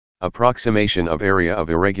Approximation of area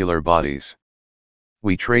of irregular bodies.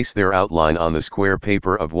 We trace their outline on the square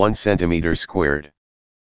paper of 1 cm squared.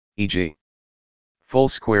 E.g. full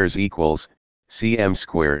squares equals cm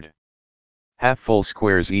squared. Half full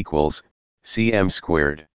squares equals cm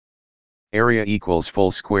squared. Area equals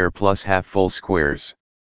full square plus half full squares.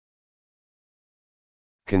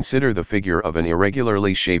 Consider the figure of an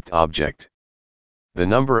irregularly shaped object. The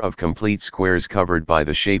number of complete squares covered by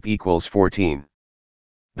the shape equals 14.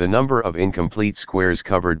 The number of incomplete squares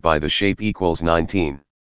covered by the shape equals 19.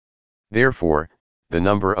 Therefore, the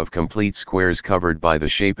number of complete squares covered by the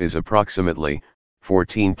shape is approximately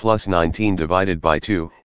 14 plus 19 divided by 2,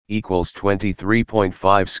 equals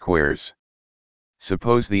 23.5 squares.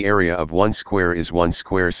 Suppose the area of one square is 1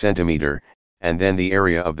 square centimeter, and then the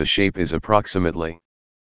area of the shape is approximately.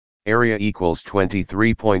 Area equals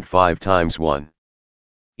 23.5 times 1.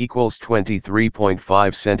 Equals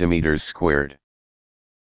 23.5 centimeters squared.